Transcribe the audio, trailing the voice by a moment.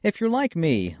If you're like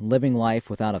me, living life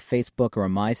without a Facebook or a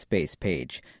MySpace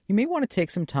page, you may want to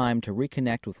take some time to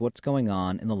reconnect with what's going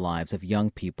on in the lives of young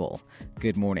people.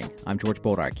 Good morning, I'm George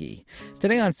Bodarky.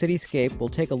 Today on Cityscape, we'll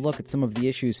take a look at some of the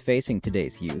issues facing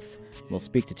today's youth. We'll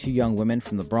speak to two young women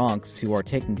from the Bronx who are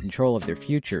taking control of their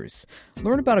futures,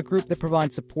 learn about a group that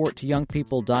provides support to young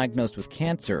people diagnosed with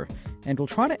cancer, and we'll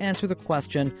try to answer the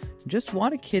question, just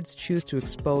why do kids choose to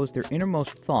expose their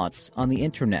innermost thoughts on the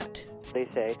internet? They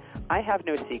say, I have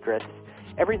no secrets.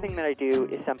 Everything that I do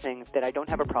is something that I don't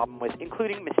have a problem with,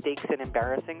 including mistakes and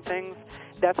embarrassing things.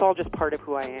 That's all just part of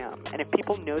who I am. And if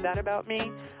people know that about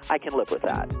me, I can live with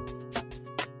that.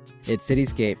 It's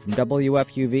Cityscape from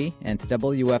WFUV and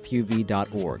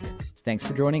WFUV.org. Thanks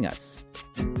for joining us.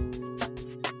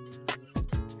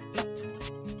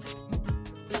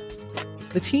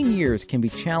 The teen years can be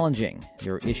challenging.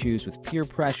 There are issues with peer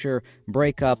pressure,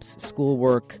 breakups,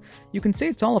 schoolwork. You can say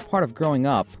it's all a part of growing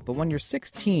up, but when you're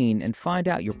 16 and find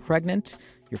out you're pregnant,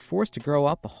 you're forced to grow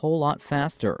up a whole lot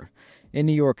faster. In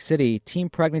New York City, teen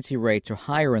pregnancy rates are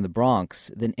higher in the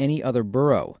Bronx than any other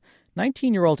borough.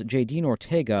 19-year-old Jadine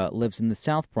Ortega lives in the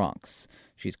South Bronx.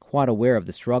 She's quite aware of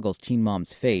the struggles teen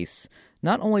moms face.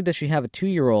 Not only does she have a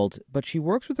 2-year-old, but she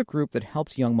works with a group that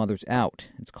helps young mothers out.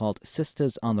 It's called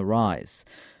Sisters on the Rise.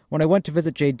 When I went to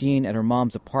visit Jadine at her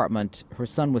mom's apartment, her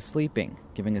son was sleeping,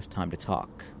 giving us time to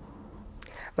talk.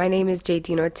 My name is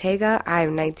Jadine Ortega.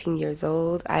 I'm 19 years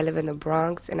old. I live in the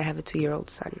Bronx, and I have a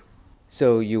 2-year-old son.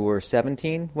 So you were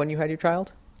 17 when you had your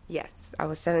child? Yes, I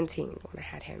was 17 when I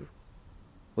had him.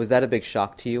 Was that a big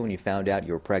shock to you when you found out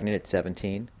you were pregnant at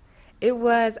 17? It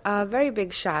was a very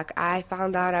big shock. I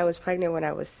found out I was pregnant when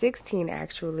I was 16,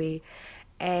 actually,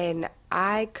 and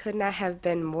I could not have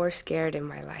been more scared in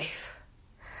my life.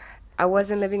 I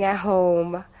wasn't living at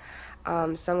home.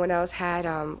 Someone else had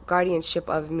guardianship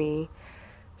of me.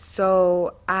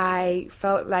 So I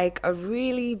felt like a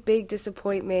really big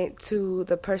disappointment to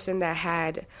the person that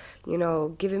had,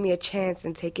 given me a chance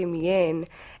and taken me in.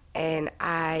 And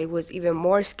I was even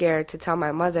more scared to tell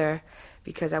my mother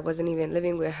because I wasn't even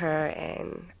living with her,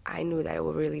 and I knew that it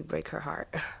would really break her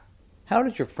heart. How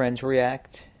did your friends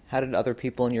react? How did other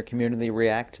people in your community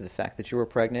react to the fact that you were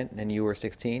pregnant and you were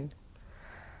 16?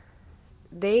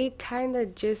 They kind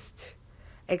of just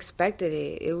expected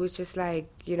it. It was just like,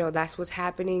 that's what's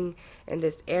happening in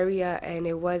this area, and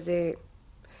it was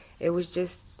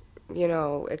just,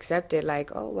 accepted,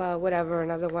 like, oh, well, whatever,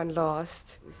 another one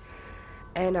lost.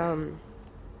 And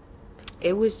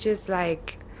it was just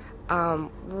like,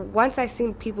 once I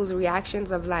seen people's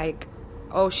reactions of like,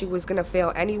 oh, she was going to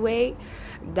fail anyway,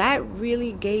 that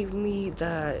really gave me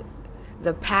the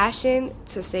passion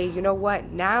to say, you know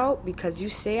what, now, because you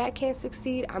say I can't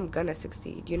succeed, I'm going to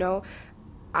succeed,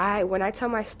 When I tell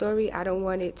my story, I don't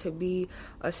want it to be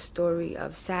a story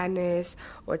of sadness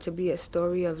or to be a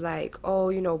story of like,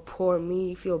 oh, poor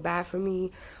me, feel bad for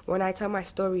me. When I tell my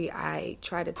story, I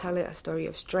try to tell it a story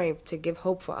of strength to give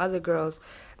hope for other girls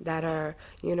that are,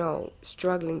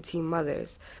 struggling teen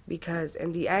mothers. Because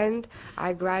in the end,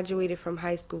 I graduated from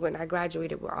high school and I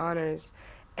graduated with honors.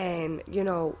 And,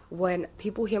 when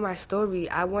people hear my story,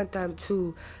 I want them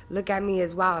to look at me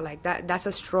as wow, like that's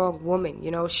a strong woman.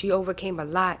 She overcame a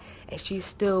lot and she's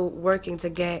still working to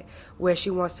get where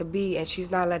she wants to be, and she's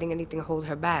not letting anything hold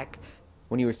her back.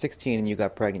 When you were 16 and you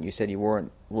got pregnant, you said you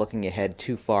weren't looking ahead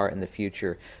too far in the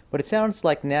future. But it sounds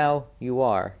like now you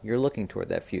are. You're looking toward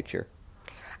that future.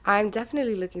 I'm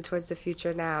definitely looking towards the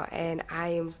future now, and I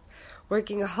am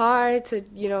working hard to,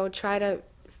 try to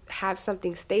have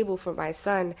something stable for my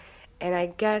son. And I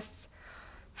guess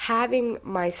having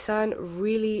my son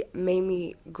really made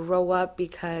me grow up,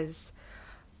 because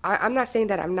I'm not saying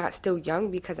that I'm not still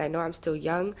young, because I know I'm still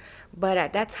young, but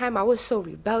at that time I was so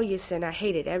rebellious and I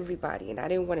hated everybody and I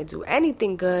didn't want to do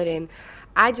anything good, and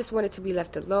I just wanted to be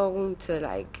left alone to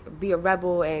like be a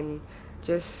rebel and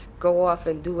just go off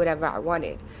and do whatever I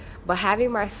wanted. But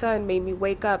having my son made me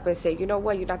wake up and say, you know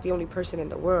what, you're not the only person in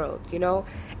the world,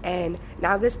 and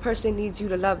now this person needs you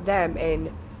to love them,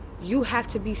 and you have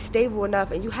to be stable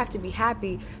enough and you have to be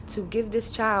happy to give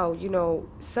this child,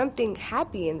 something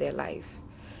happy in their life.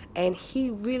 And he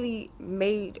really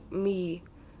made me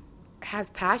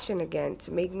have passion again,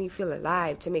 to make me feel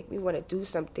alive, to make me want to do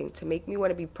something, to make me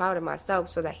want to be proud of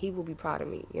myself so that he will be proud of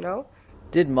me,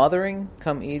 Did mothering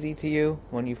come easy to you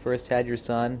when you first had your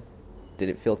son? Did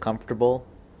it feel comfortable?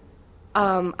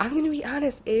 I'm going to be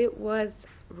honest, it was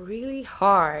really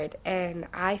hard, and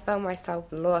I found myself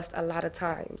lost a lot of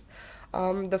times.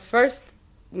 The first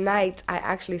night I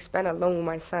actually spent alone with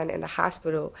my son in the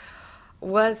hospital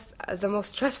was the most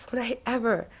stressful night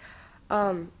ever.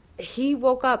 He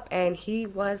woke up and he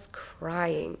was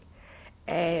crying.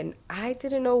 And I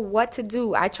didn't know what to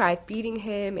do. I tried feeding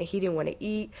him and he didn't want to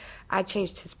eat. I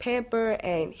changed his pamper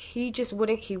and he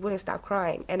wouldn't stop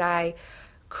crying. And I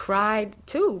cried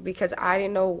too because I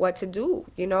didn't know what to do,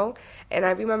 you know? And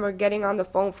I remember getting on the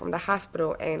phone from the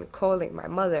hospital and calling my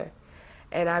mother.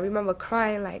 And I remember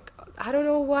crying like, I don't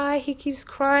know why he keeps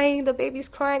crying. The baby's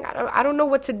crying. I don't know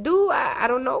what to do. I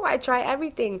don't know. I try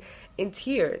everything, in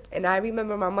tears. And I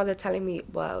remember my mother telling me,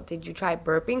 well, did you try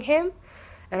burping him?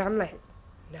 And I'm like,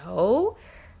 no.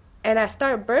 And I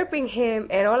start burping him,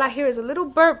 and all I hear is a little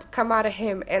burp come out of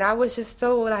him. And I was just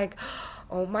so like,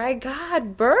 oh my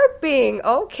God, burping.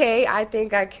 Okay, I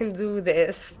think I can do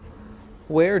this.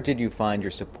 Where did you find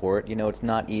your support? You know, it's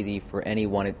not easy for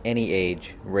anyone at any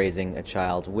age raising a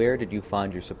child. Where did you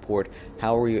find your support?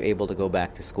 How were you able to go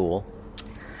back to school?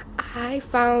 I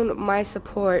found my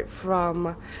support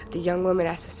from the Young Women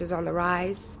at Sisters on the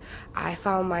Rise. I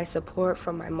found my support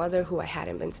from my mother, who I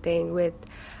hadn't been staying with.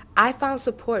 I found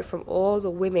support from all the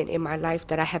women in my life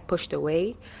that I had pushed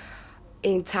away.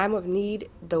 In time of need,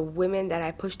 the women that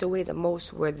I pushed away the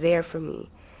most were there for me.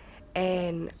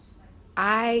 And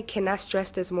I cannot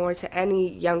stress this more to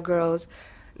any young girls.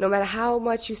 No matter how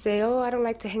much you say, oh, I don't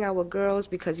like to hang out with girls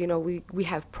because, you know, we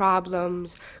have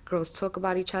problems, girls talk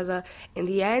about each other. In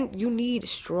the end, you need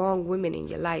strong women in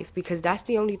your life, because that's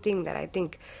the only thing that I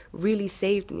think really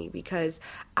saved me, because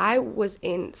I was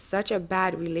in such a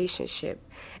bad relationship.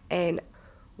 And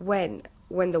when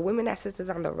the Women at Sisters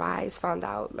on the Rise found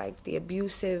out, like, the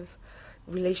abusive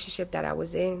relationship that I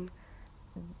was in,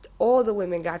 all the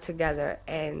women got together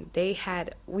and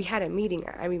we had a meeting.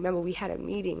 I remember we had a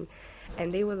meeting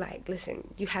and they were like,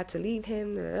 listen, you had to leave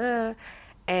him. Blah, blah, blah.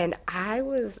 And I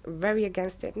was very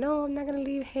against it. No, I'm not going to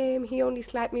leave him. He only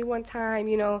slapped me one time,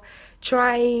 you know,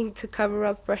 trying to cover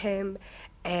up for him.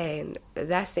 And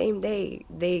that same day,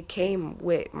 they came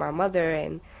with my mother,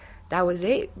 and that was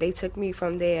it. They took me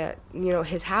from their, you know,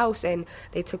 his house, and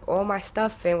they took all my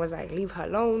stuff and was like, leave her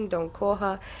alone, don't call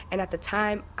her. And at the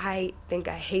time, I think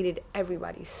I hated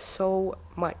everybody so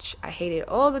much. I hated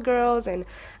all the girls, and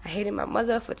I hated my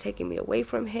mother for taking me away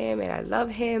from him, and I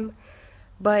love him.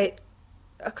 But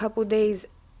a couple days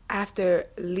after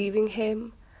leaving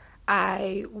him,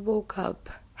 I woke up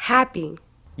happy.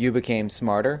 You became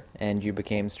smarter and you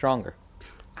became stronger.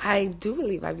 I do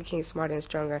believe I became smarter and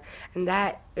stronger, and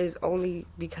that is only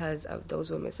because of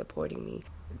those women supporting me.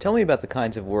 Tell me about the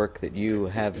kinds of work that you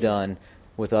have done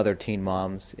with other teen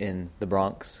moms in the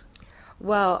Bronx.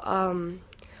 Well,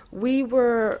 we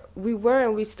were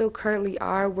and we still currently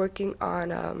are working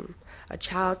on a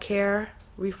child care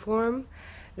reform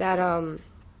that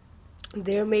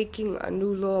they're making a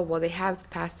new law. Well, they have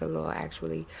passed a law,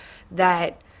 actually,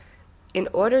 that in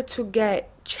order to get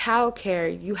child care,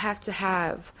 you have to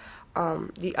have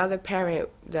the other parent,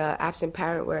 the absent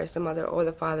parent, where it's the mother or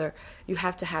the father, you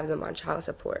have to have them on child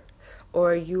support,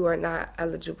 or you are not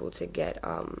eligible to get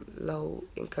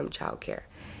low-income child care.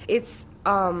 It's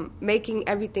making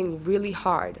everything really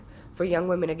hard for young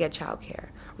women to get child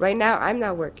care. Right now, I'm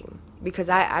not working because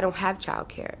I don't have child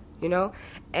care, you know?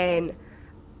 And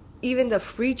even the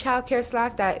free child care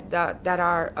slots that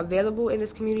are available in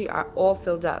this community are all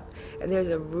filled up, and there's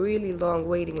a really long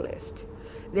waiting list.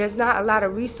 There's not a lot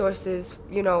of resources,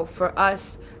 you know, for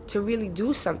us to really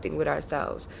do something with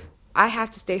ourselves. I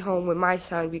have to stay home with my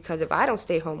son because if I don't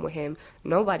stay home with him,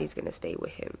 nobody's going to stay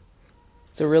with him.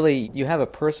 So really, you have a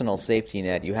personal safety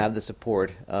net. You have the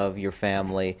support of your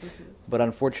family, but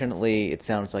unfortunately, it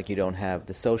sounds like you don't have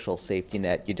the social safety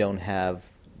net. You don't have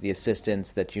the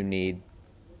assistance that you need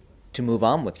to move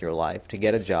on with your life, to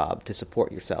get a job, to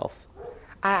support yourself.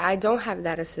 I don't have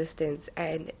that assistance,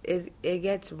 and it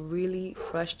gets really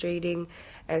frustrating,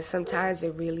 and sometimes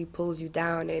it really pulls you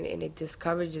down, and it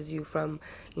discourages you from,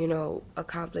 you know,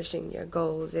 accomplishing your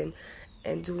goals and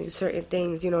doing certain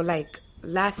things. You know, like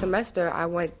last semester I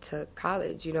went to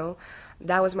college, you know.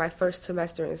 That was my first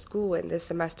semester in school, and this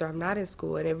semester I'm not in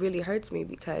school, and it really hurts me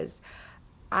because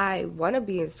I want to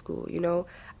be in school, you know.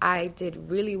 I did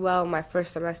really well my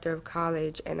first semester of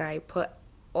college, and I put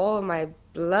all my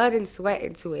blood and sweat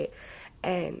into it.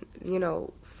 And, you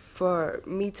know, for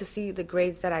me to see the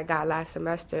grades that I got last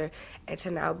semester and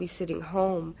to now be sitting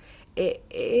home,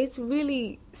 it's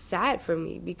really sad for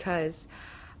me because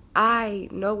I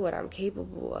know what I'm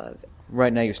capable of.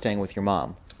 Right now you're staying with your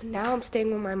mom. Now I'm staying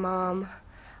with my mom.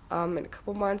 In a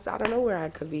couple months, I don't know where I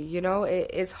could be, you know.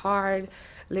 It's hard.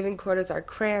 Living quarters are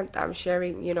cramped. I'm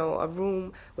sharing, you know, a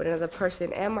room with another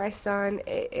person and my son,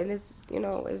 and it's, you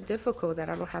know, it's difficult that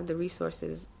I don't have the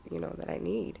resources, you know, that I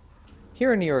need.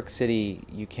 Here in New York City,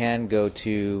 you can go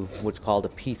to what's called a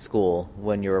P school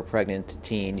when you're a pregnant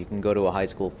teen. You can go to a high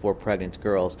school for pregnant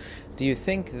girls. Do you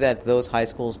think that those high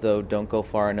schools, though, don't go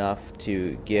far enough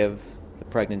to give the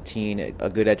pregnant teen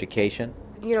a good education?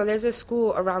 You know, there's a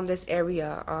school around this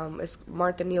area. It's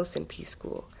Martha Nielsen P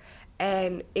School.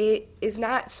 And it is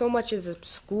not so much as a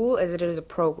school as it is a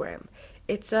program.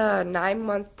 It's a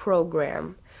 9-month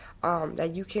program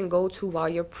that you can go to while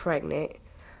you're pregnant.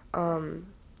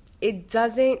 It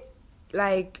doesn't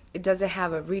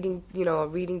have a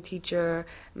reading teacher,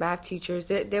 math teachers.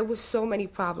 There was so many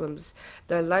problems.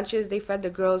 The lunches they fed the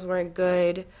girls weren't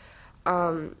good.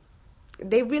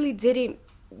 They really didn't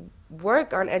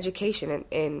work on education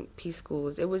in P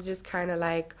schools. It was just kind of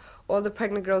like all the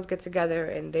pregnant girls get together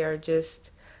and they're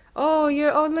just,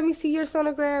 let me see your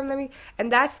sonogram, and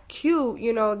that's cute,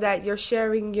 that you're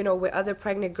sharing, with other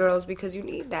pregnant girls, because you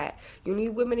need that. You need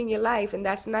women in your life, and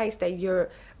that's nice that you're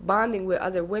bonding with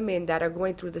other women that are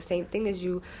going through the same thing as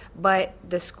you, but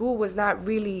the school was not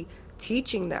really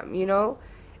teaching them,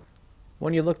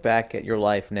 When you look back at your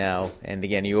life now, and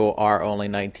again, you are only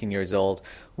 19 years old,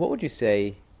 what would you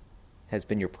say has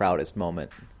been your proudest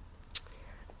moment?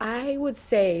 I would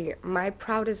say my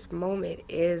proudest moment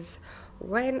is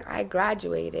when I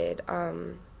graduated.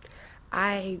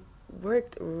 I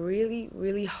worked really,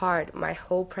 really hard my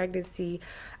whole pregnancy.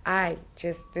 I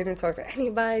just didn't talk to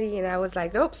anybody, and I was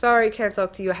like, nope, sorry, can't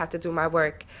talk to you, I have to do my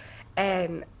work.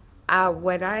 And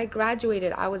when I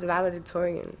graduated, I was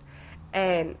valedictorian.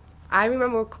 And I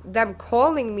remember them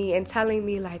calling me and telling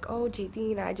me, like, oh,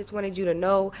 Jadine, I just wanted you to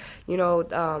know,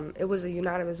 it was a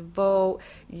unanimous vote.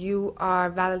 You are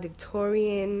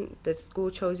valedictorian. The school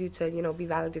chose you to, be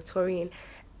valedictorian.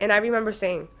 And I remember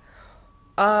saying,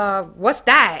 what's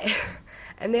that?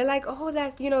 And they're like, oh,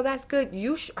 that's good.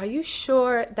 Are you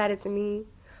sure that it's me?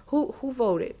 Who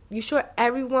voted? You sure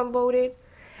everyone voted?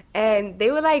 And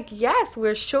they were like, yes,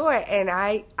 we're sure. And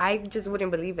I just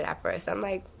wouldn't believe it at first. I'm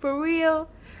like, for real?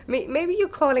 Maybe you're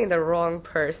calling the wrong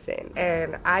person.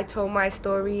 And I told my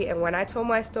story. And when I told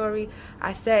my story,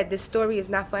 I said, this story is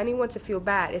not for anyone to feel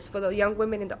bad. It's for the young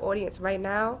women in the audience right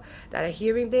now that are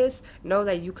hearing this. Know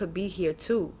that you could be here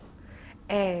too.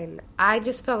 And I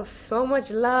just felt so much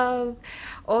love.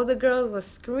 All the girls were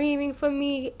screaming for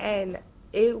me. And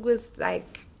it was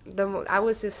like, I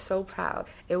was just so proud.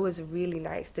 It was really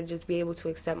nice to just be able to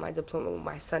accept my diploma with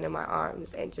my son in my arms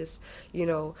and just,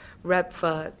 rep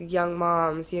for the young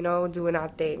moms, doing our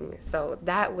thing. So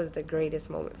that was the greatest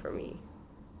moment for me.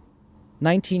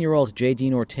 19-year-old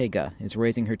Jadine Ortega is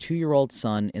raising her 2-year-old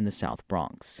son in the South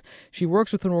Bronx. She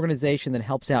works with an organization that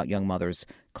helps out young mothers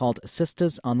called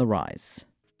Sisters on the Rise.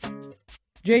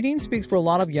 Jadine speaks for a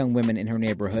lot of young women in her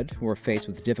neighborhood who are faced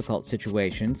with difficult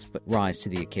situations but rise to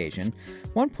the occasion.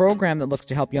 One program that looks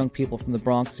to help young people from the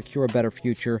Bronx secure a better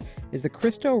future is the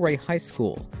Cristo Rey High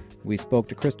School. We spoke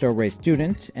to Cristo Rey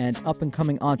student and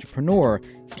up-and-coming entrepreneur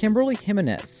Kimberly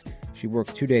Jimenez. She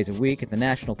works 2 days a week at the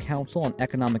National Council on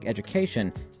Economic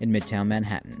Education in Midtown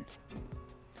Manhattan.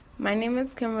 My name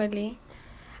is Kimberly,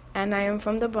 and I am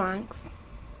from the Bronx.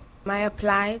 I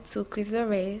applied to Cristo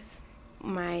Rey's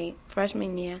my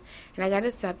freshman year, and I got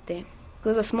accepted. It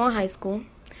was a small high school,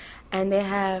 and they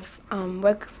have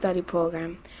work study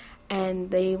program, and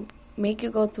they make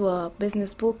you go through a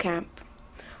business boot camp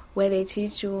where they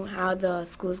teach you how the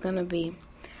school's gonna be,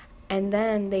 and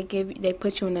then they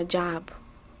put you in a job,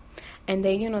 and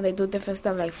they do different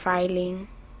stuff like filing.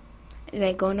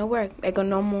 They go to work like a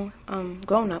normal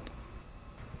grown up.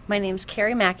 My name's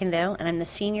Carrie McIndoe, and I'm the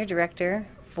senior director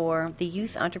for the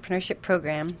Youth Entrepreneurship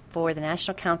Program for the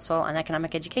National Council on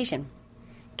Economic Education.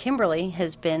 Kimberly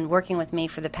has been working with me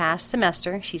for the past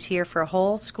semester. She's here for a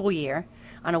whole school year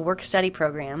on a work-study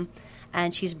program,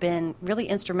 and she's been really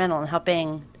instrumental in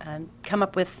helping come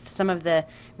up with some of the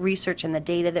research and the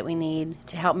data that we need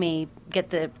to help me get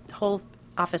the whole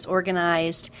office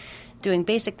organized, doing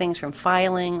basic things from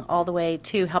filing all the way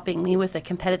to helping me with a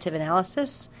competitive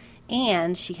analysis.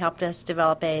 And she helped us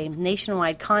develop a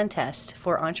nationwide contest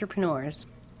for entrepreneurs.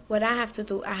 What I have to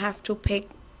do, I have to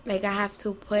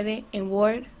put it in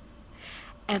Word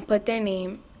and put their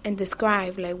name and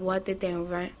describe, what did they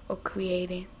invent or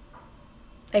created.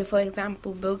 Like, for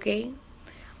example, Bill Gates,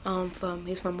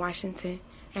 he's from Washington,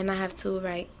 and I have to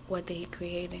write what he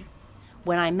created.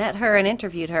 When I met her and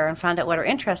interviewed her and found out what her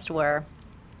interests were,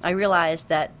 I realized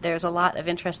that there's a lot of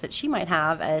interest that she might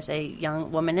have as a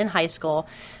young woman in high school,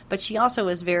 but she also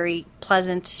was very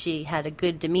pleasant. She had a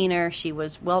good demeanor. She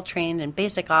was well-trained in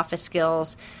basic office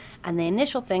skills, and the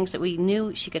initial things that we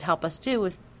knew she could help us do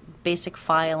with basic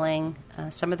filing,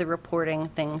 some of the reporting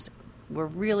things were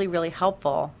really, really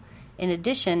helpful In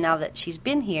addition, now that she's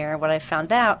been here, what I've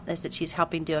found out is that she's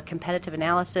helping do a competitive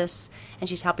analysis and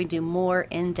she's helping do more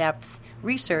in-depth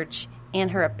research,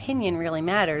 and her opinion really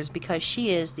matters because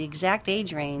she is the exact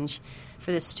age range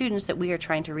for the students that we are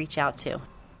trying to reach out to.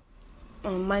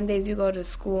 On Mondays you go to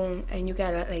school and you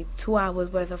got like 2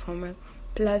 hours worth of homework,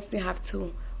 plus you have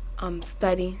to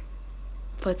study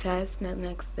for tests the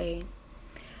next day,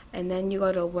 and then you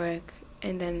go to work,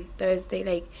 and then Thursday,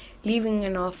 like leaving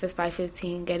in office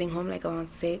 5:15, getting home like around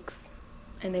 6,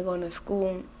 and then going to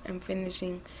school and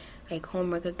finishing like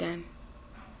homework again.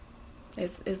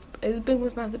 It's a big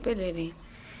responsibility.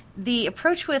 The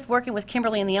approach with working with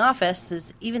Kimberly in the office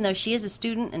is, even though she is a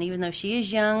student and even though she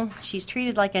is young, she's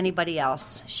treated like anybody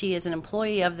else. She is an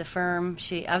employee of the firm,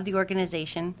 of the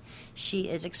organization. She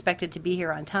is expected to be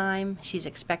here on time. She's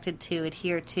expected to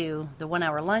adhere to the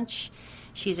 1-hour lunch.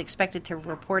 She's expected to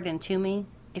report in to me.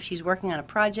 If she's working on a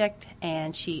project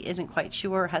and she isn't quite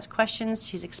sure or has questions,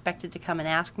 she's expected to come and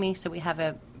ask me, so we have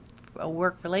a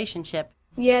work relationship.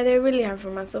 Yeah, they're really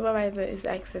helpful. My supervisor is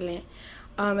excellent.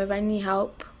 If I need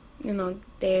help,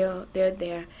 they're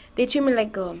there. They treat me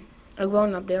like a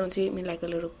grown-up. They don't treat me like a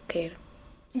little kid.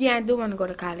 Yeah, I do want to go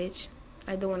to college.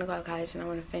 I do want to go to college and I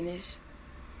want to finish.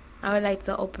 I would like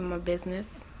to open my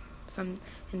business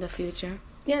in the future.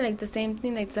 Yeah, like the same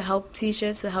thing, like to help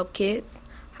teachers, to help kids,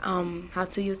 how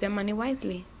to use their money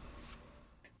wisely.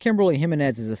 Kimberly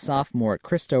Jimenez is a sophomore at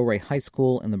Cristo Rey High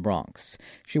School in the Bronx.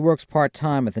 She works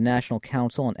part-time at the National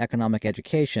Council on Economic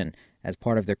Education as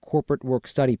part of their corporate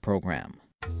work-study program.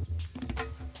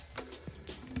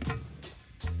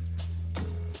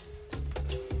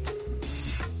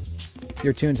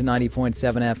 You're tuned to 90.7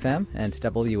 FM and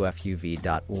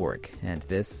WFUV.org, and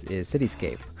this is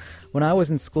Cityscape. When I was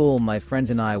in school, my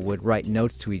friends and I would write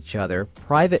notes to each other,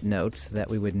 private notes that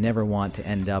we would never want to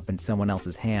end up in someone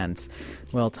else's hands.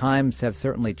 Well, times have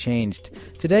certainly changed.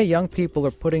 Today, young people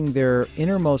are putting their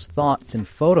innermost thoughts and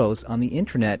photos on the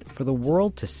internet for the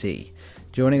world to see.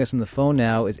 Joining us on the phone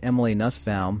now is Emily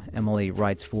Nussbaum. Emily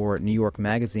writes for New York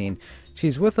Magazine.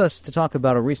 She's with us to talk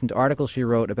about a recent article she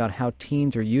wrote about how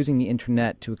teens are using the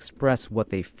internet to express what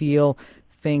they feel,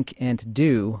 think, and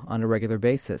do on a regular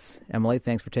basis. Emily,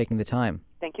 thanks for taking the time.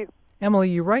 Thank you. Emily,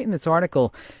 you write in this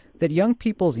article that young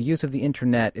people's use of the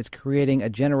internet is creating a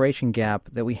generation gap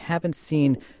that we haven't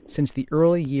seen since the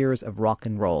early years of rock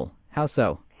and roll. How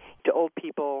so? To old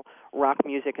people, rock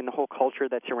music and the whole culture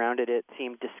that surrounded it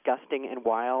seemed disgusting and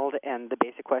wild, and the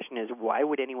basic question is, why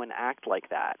would anyone act like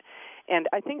that? And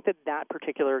I think that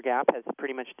particular gap has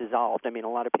pretty much dissolved. I mean, a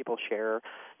lot of people share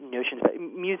notions, but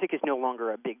music is no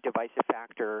longer a big divisive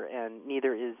factor, and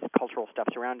neither is cultural stuff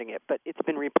surrounding it. But it's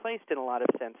been replaced in a lot of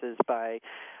senses by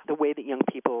the way that young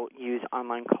people use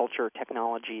online culture,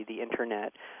 technology, the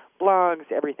internet,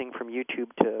 blogs, everything from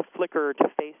YouTube to Flickr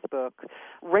to Facebook.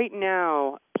 Right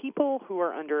now, people who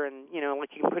are under, and like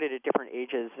you can put it at different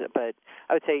ages, but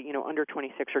I would say under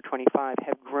 26 or 25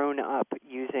 have grown up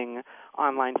using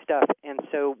online stuff, and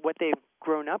so what they've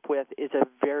grown up with is a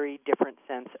very different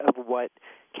sense of what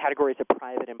categories of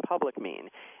private and public mean.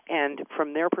 And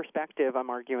from their perspective, I'm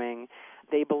arguing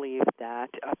they believe that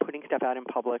putting stuff out in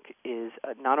public is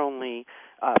not only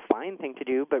a fine thing to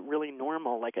do, but really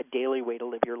normal, like a daily way to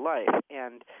live your life.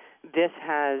 And this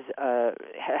has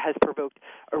provoked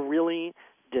a really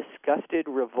disgusted,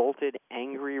 revolted,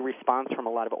 angry response from a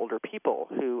lot of older people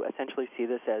who essentially see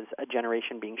this as a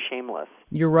generation being shameless.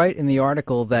 You're right in the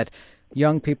article that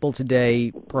young people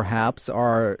today perhaps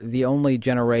are the only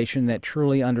generation that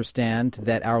truly understand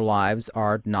that our lives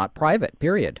are not private,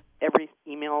 period. Every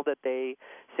email that they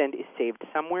send is saved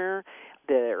somewhere.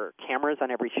 There are cameras on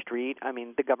every street. I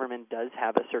mean, the government does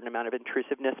have a certain amount of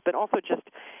intrusiveness, but also just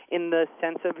in the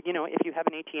sense of, if you have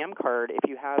an ATM card, if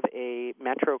you have a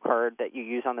Metro card that you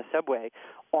use on the subway,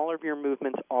 all of your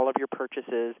movements, all of your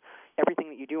purchases, everything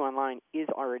that you do online is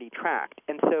already tracked.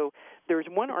 And so there's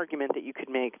one argument that you could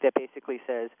make that basically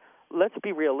says, let's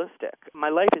be realistic. My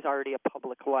life is already a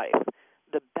public life.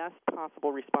 The best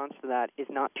possible response to that is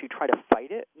not to try to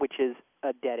fight it, which is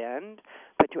a dead end,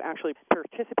 but to actually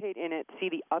participate in it, see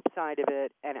the upside of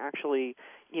it, and actually,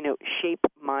 shape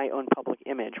my own public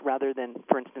image rather than,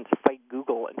 for instance, fight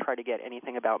Google and try to get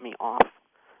anything about me off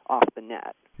the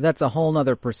net. That's a whole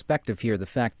other perspective here, the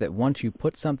fact that once you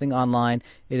put something online,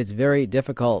 it is very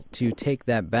difficult to take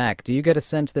that back. Do you get a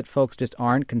sense that folks just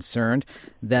aren't concerned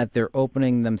that they're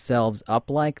opening themselves up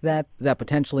like that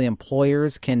potentially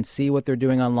employers can see what they're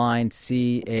doing online,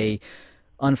 see a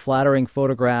unflattering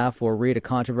photograph, or read a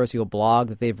controversial blog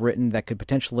that they've written that could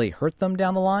potentially hurt them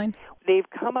down the line? They've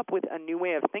come up with a new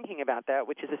way of thinking about that,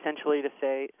 which is essentially to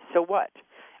say, so what?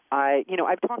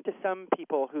 I've talked to some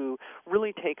people who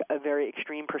really take a very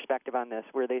extreme perspective on this,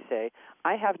 where they say,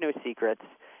 I have no secrets.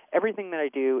 Everything that I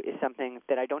do is something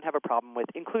that I don't have a problem with,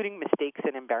 including mistakes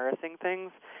and embarrassing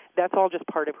things. That's all just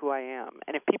part of who I am.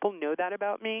 And if people know that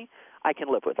about me, I can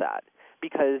live with that,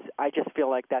 because I just feel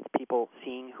like that's people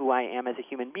seeing who I am as a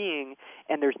human being,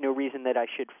 and there's no reason that I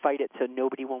should fight it so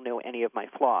nobody will know any of my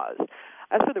flaws.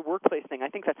 As for the workplace thing, I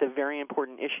think that's a very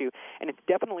important issue, and it's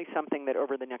definitely something that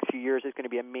over the next few years is going to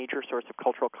be a major source of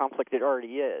cultural conflict. It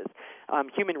already is.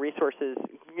 Human resources,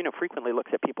 frequently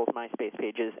looks at people's MySpace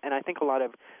pages, and I think a lot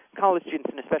of college students,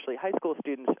 and especially high school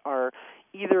students, are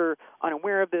either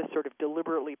unaware of this, sort of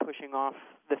deliberately pushing off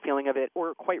the feeling of it,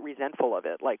 or quite resentful of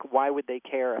it. Like, why would they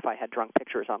care if I had drunk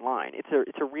pictures online? It's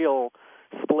a real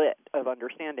split of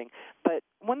understanding. But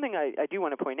one thing I do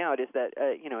want to point out is that,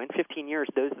 in 15 years,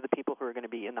 those are the people who are going to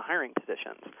be in the hiring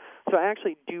positions. So I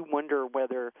actually do wonder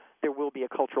whether there will be a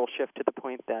cultural shift to the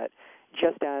point that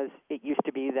just as it used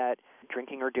to be that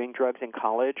drinking or doing drugs in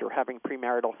college or having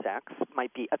premarital sex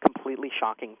might be a completely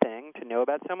shocking thing to know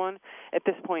about someone, at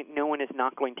this point no one is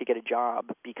not going to get a job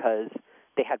because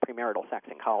they had premarital sex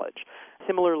in college.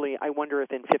 Similarly, I wonder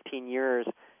if in 15 years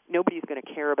nobody's going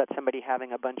to care about somebody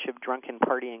having a bunch of drunken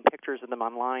partying pictures of them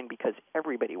online, because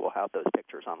everybody will have those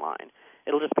pictures online.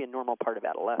 It'll just be a normal part of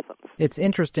adolescence. It's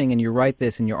interesting, and you write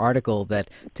this in your article, that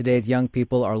today's young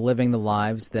people are living the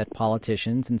lives that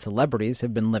politicians and celebrities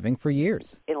have been living for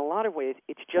years. In a lot of ways,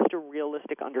 it's just a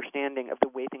realistic understanding of the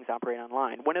way things operate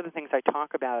online. One of the things I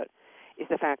talk about is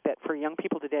the fact that for young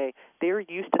people today, they're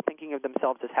used to thinking of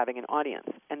themselves as having an audience,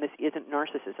 and this isn't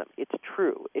narcissism. It's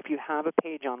true. If you have a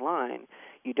page online,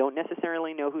 you don't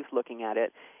necessarily know who's looking at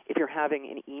it. If you're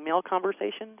having an email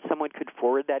conversation, someone could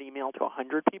forward that email to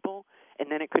 100 people,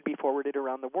 and then it could be forwarded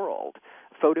around the world.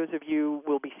 Photos of you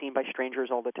will be seen by strangers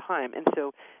all the time, and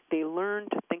so they learn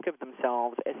to think of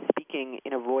themselves as speaking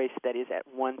in a voice that is at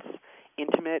once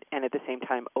intimate and at the same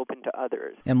time open to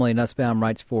others. Emily Nussbaum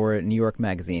writes for New York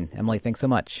Magazine. Emily, thanks so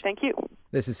much. Thank you.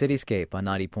 This is Cityscape on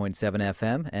 90.7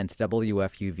 FM and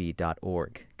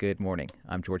WFUV.org. Good morning.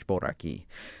 I'm George Bodarky.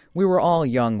 We were all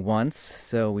young once,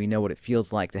 so we know what it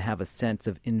feels like to have a sense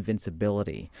of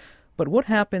invincibility. But what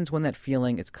happens when that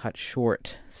feeling is cut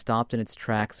short, stopped in its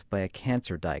tracks by a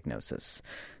cancer diagnosis?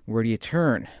 Where do you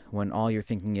turn when all you're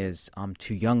thinking is, I'm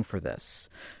too young for this?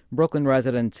 Brooklyn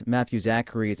resident Matthew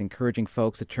Zachary is encouraging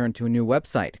folks to turn to a new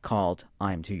website called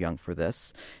I'm Too Young for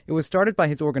This. It was started by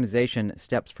his organization,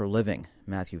 Steps for Living.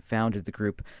 Matthew founded the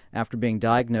group after being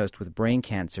diagnosed with brain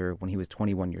cancer when he was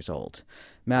 21 years old.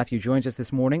 Matthew joins us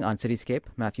this morning on Cityscape.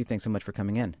 Matthew, thanks so much for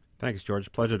coming in. Thanks,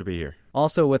 George. Pleasure to be here.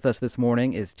 Also with us this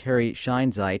morning is Terry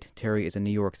Scheinzeit. Terry is a New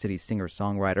York City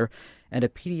singer-songwriter and a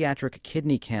pediatric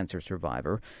kidney cancer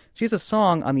survivor. She has a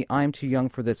song on the I'm Too Young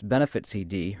for This benefit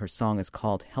CD. Her song is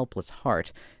called Helpless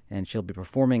Heart, and she'll be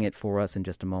performing it for us in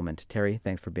just a moment. Terry,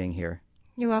 thanks for being here.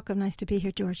 You're welcome. Nice to be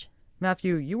here, George.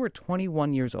 Matthew, you were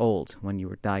 21 years old when you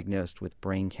were diagnosed with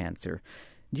brain cancer.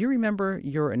 Do you remember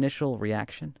your initial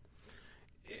reaction?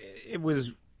 It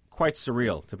was quite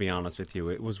surreal, to be honest with you.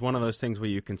 It was one of those things where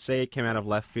you can say it came out of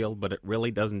left field, but it really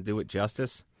doesn't do it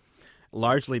justice,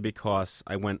 largely because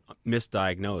I went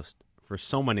misdiagnosed for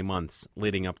so many months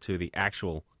leading up to the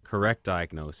actual correct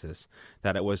diagnosis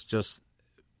that it was just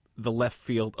the left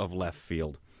field of left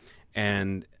field.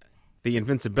 And the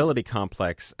invincibility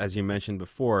complex, as you mentioned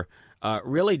before,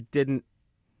 really didn't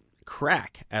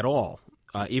crack at all.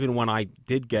 Even when I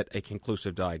did get a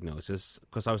conclusive diagnosis,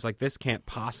 because I was like, this can't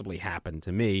possibly happen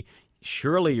to me.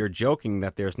 Surely you're joking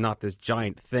that there's not this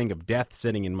giant thing of death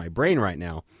sitting in my brain right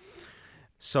now.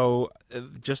 So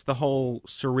just the whole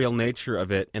surreal nature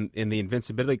of it and the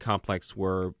invincibility complex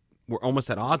were almost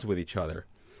at odds with each other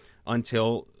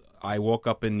until I woke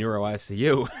up in neuro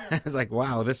ICU. I was like,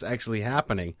 wow, this is actually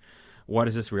happening. What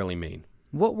does this really mean?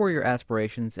 What were your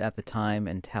aspirations at the time,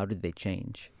 and how did they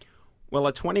change? Well,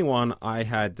 at 21, I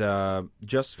had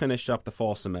just finished up the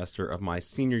fall semester of my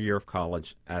senior year of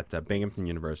college at Binghamton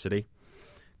University,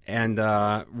 and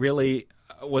really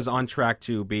was on track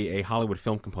to be a Hollywood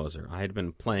film composer. I had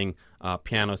been playing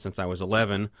piano since I was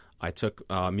 11. I took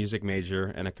a music major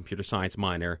and a computer science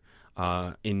minor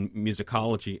in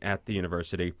musicology at the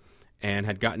university, and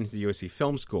had gotten into the USC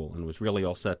Film School and was really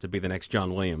all set to be the next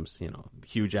John Williams,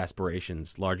 huge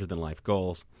aspirations, larger-than-life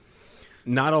goals.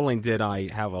 Not only did I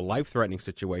have a life-threatening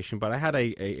situation, but I had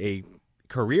a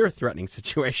career-threatening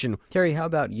situation. Terry, how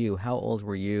about you? How old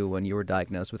were you when you were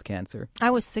diagnosed with cancer?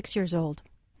 I was 6 years old.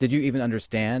 Did you even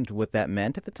understand what that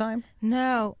meant at the time?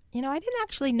 No. I didn't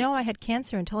actually know I had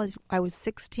cancer until I was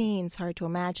 16. It's hard to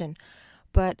imagine.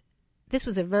 But this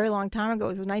was a very long time ago.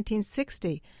 It was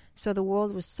 1960. So the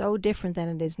world was so different than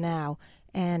it is now.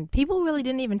 And people really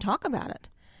didn't even talk about it.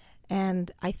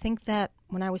 And I think that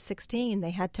when I was 16,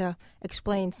 they had to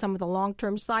explain some of the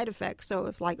long-term side effects. So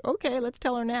it's like, okay, let's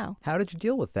tell her now. How did you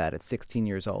deal with that at 16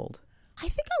 years old? I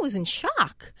think I was in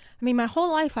shock. I mean, my whole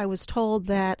life I was told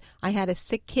that I had a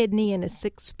sick kidney and a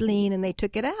sick spleen, and they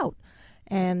took it out.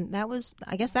 And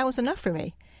I guess that was enough for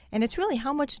me. And it's really,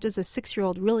 how much does a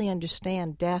 6-year-old really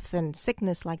understand death and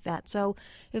sickness like that? So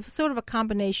it's sort of a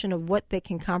combination of what they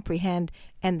can comprehend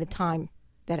and the time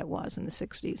that it was in the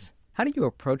 60s. How do you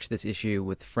approach this issue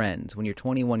with friends when you're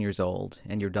 21 years old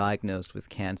and you're diagnosed with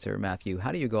cancer, Matthew?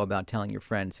 How do you go about telling your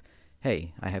friends,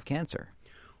 hey, I have cancer?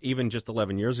 Even just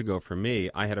 11 years ago for me,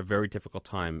 I had a very difficult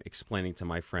time explaining to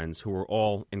my friends who were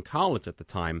all in college at the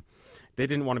time. They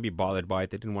didn't want to be bothered by it.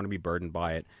 They didn't want to be burdened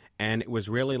by it. And it was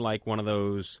really like one of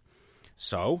those,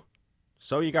 so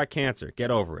you got cancer,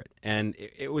 get over it. And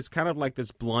it was kind of like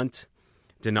this blunt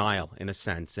denial in a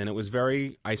sense. And it was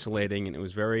very isolating, and it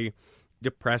was very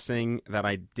depressing that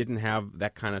I didn't have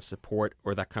that kind of support,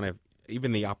 or that kind of,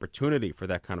 even the opportunity for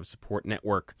that kind of support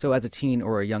network. So as a teen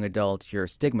or a young adult, you're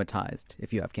stigmatized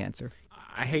if you have cancer.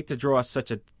 I hate to draw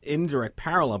such an indirect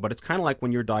parallel, but it's kind of like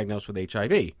when you're diagnosed with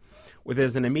HIV, where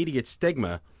there's an immediate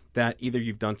stigma that either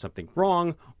you've done something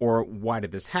wrong, or why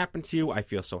did this happen to you? I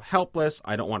feel so helpless.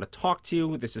 I don't want to talk to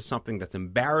you. This is something that's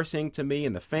embarrassing to me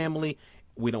and the family.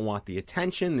 We don't want the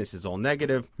attention. This is all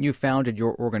negative. You founded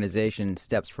your organization,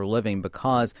 Steps for Living,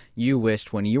 because you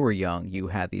wished when you were young you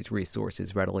had these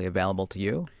resources readily available to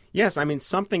you? Yes, I mean,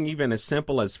 something even as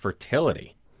simple as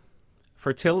fertility.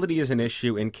 Fertility is an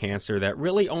issue in cancer that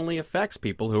really only affects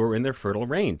people who are in their fertile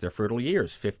range, their fertile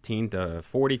years, 15 to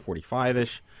 40,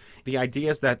 45-ish. The idea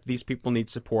is that these people need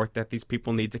support, that these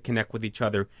people need to connect with each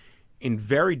other in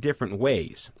very different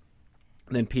ways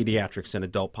than pediatrics and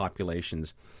adult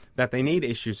populations, that they need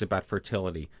issues about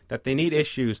fertility, that they need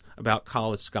issues about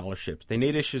college scholarships, they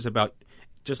need issues about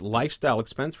just lifestyle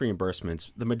expense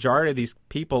reimbursements. The majority of these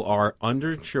people are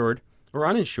underinsured or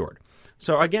uninsured.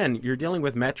 So again, you're dealing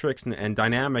with metrics and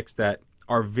dynamics that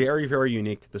are very, very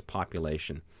unique to this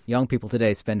population. Young people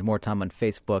today spend more time on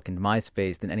Facebook and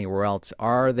MySpace than anywhere else.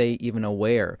 Are they even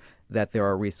aware that there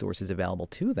are resources available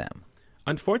to them?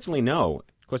 Unfortunately, no.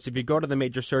 Because if you go to the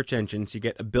major search engines, you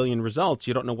get a billion results.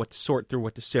 You don't know what to sort through,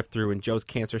 what to sift through, and Joe's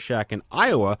Cancer Shack in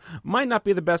Iowa might not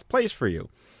be the best place for you.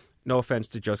 No offense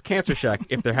to Joe's Cancer Shack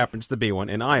if there happens to be one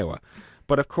in Iowa.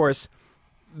 But of course,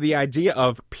 the idea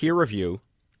of peer review,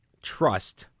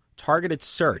 trust, targeted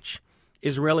search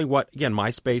is really what, again,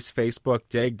 MySpace, Facebook,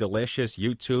 Dig, Delicious,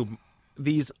 YouTube,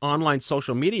 these online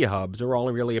social media hubs are all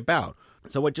really about.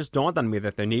 So it just dawned on me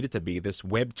that there needed to be this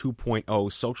Web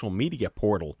 2.0 social media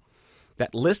portal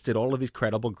that listed all of these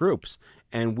credible groups,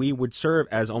 and we would serve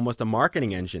as almost a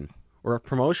marketing engine or a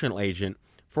promotional agent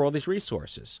for all these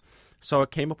resources. So it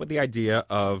came up with the idea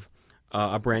of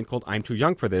a brand called I'm Too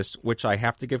Young for This, which I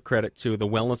have to give credit to the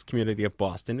wellness community of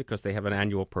Boston, because they have an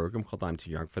annual program called I'm Too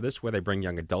Young for This, where they bring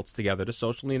young adults together to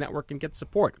socially network and get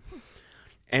support.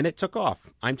 And it took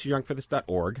off.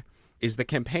 I'mTooYoungForThis.org is the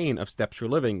campaign of Steps for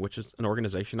Living, which is an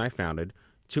organization I founded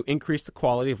to increase the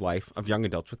quality of life of young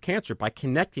adults with cancer by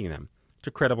connecting them to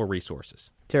credible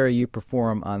resources. Terry, you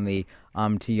perform on the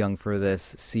I'm Too Young for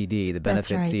This CD, the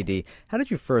benefit right. CD. How did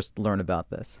you first learn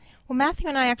about this? Well, Matthew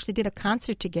and I actually did a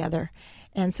concert together,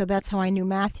 and so that's how I knew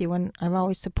Matthew, and I've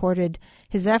always supported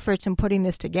his efforts in putting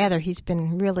this together. He's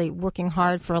been really working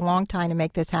hard for a long time to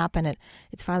make this happen.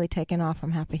 It's finally taken off.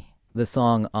 I'm happy. The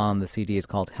song on the CD is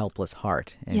called Helpless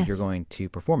Heart, and Yes. you're going to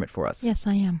perform it for us. Yes,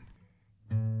 I am.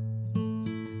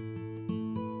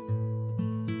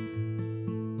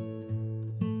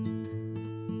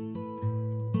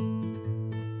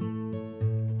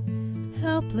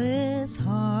 Helpless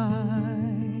heart,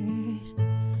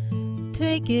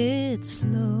 take it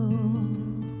slow.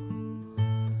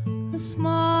 A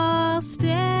small,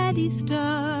 steady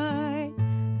start,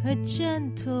 a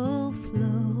gentle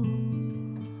flow.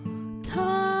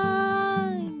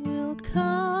 Time will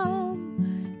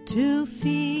come to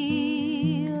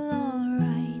feel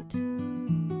alright.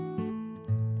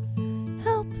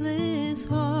 Helpless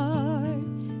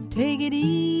heart, take it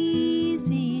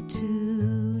easy tonight.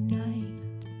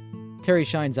 Terry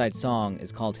Scheinzeit's song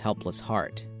is called Helpless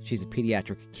Heart. She's a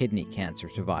pediatric kidney cancer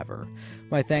survivor.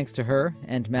 My thanks to her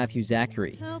and Matthew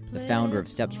Zachary, the founder of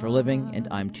Steps for Living and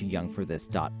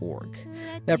I'mTooYoungForThis.org.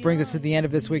 That brings us to the end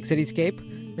of this week's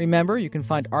Cityscape. Remember, you can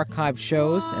find archived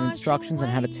shows and instructions on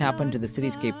how to tap into the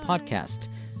Cityscape podcast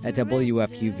at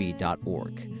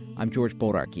WFUV.org. I'm George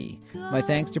Bodarky. My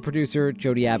thanks to producer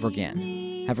Jody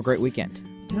Avergan. Have a great weekend.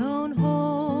 Don't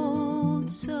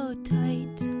hold so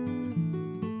tight.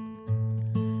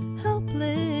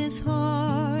 this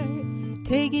heart.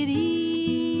 Take it easy.